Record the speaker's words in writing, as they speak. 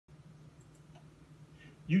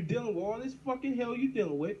You dealing with all this fucking hell you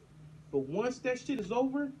dealing with. But once that shit is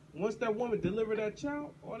over, once that woman deliver that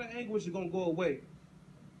child, all the anguish is gonna go away.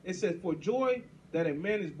 It says, for joy that a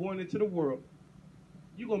man is born into the world.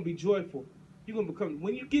 You're gonna be joyful. You're gonna become,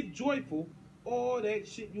 when you get joyful, all that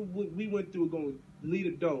shit we went through is gonna lead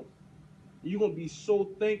a door. You're gonna be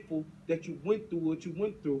so thankful that you went through what you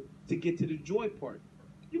went through to get to the joy part.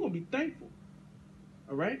 You're gonna be thankful.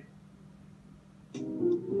 All right?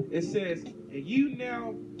 It says, and you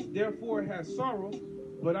now therefore have sorrow,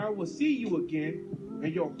 but I will see you again,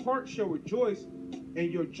 and your heart shall rejoice,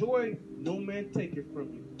 and your joy no man take it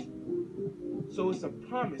from you. So it's a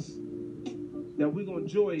promise that we're going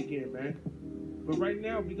to joy again, man. But right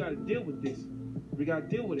now, we got to deal with this. We got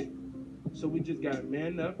to deal with it. So we just got to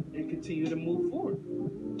man up and continue to move forward.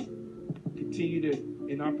 Continue to,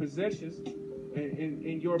 in our possessions, and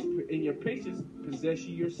in your patience, possess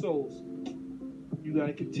your souls. You got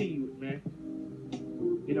to continue it, man.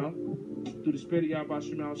 You know, through the spirit of Yahweh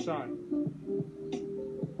Shema Shai.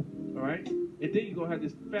 All right? And then you're going to have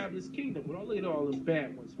this fabulous kingdom. But don't look at all the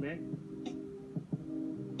bad ones, man.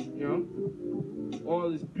 You know?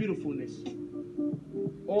 All this beautifulness.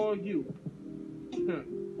 All you.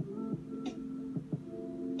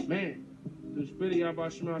 Man, through the spirit of Yahweh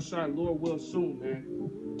Shema Shai, Lord will soon, man.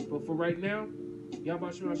 But for right now,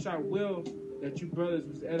 Yahweh Shema Shai will that you brothers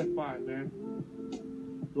was edified, man.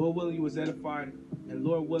 Lord willing, you was edified, and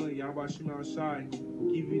Lord willing, Yahweh Shema Shai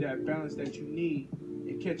give you that balance that you need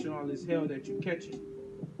in catching all this hell that you catching.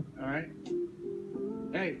 All right?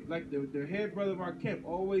 Hey, like the head brother of our camp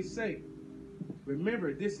always say,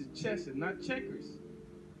 remember, this is chess and not checkers.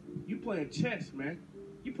 You playing chess, man.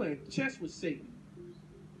 You playing chess with Satan.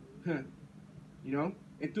 Huh. You know?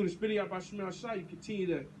 And through the spirit of Yahweh Shema Shai, you continue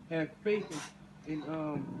to have faith and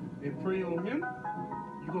pray on him.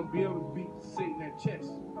 You're going to be able to beat Satan at chess.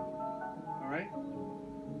 Alright?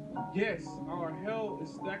 Yes, our hell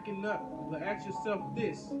is stacking up. But ask yourself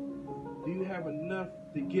this. Do you have enough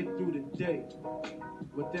to get through the day?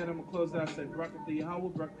 With that, I'm going to close out. I said, Barak to Yahweh,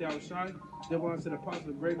 Barak to Shai. Devil unto the apostle of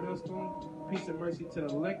the great millstone. Peace and mercy to the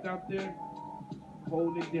elect out there.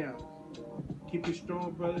 Holding it down. Keep it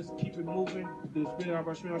strong, brothers. Keep it moving. Through the spirit of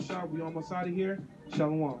Yahweh Shai. We almost out of here.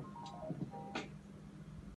 Shalom.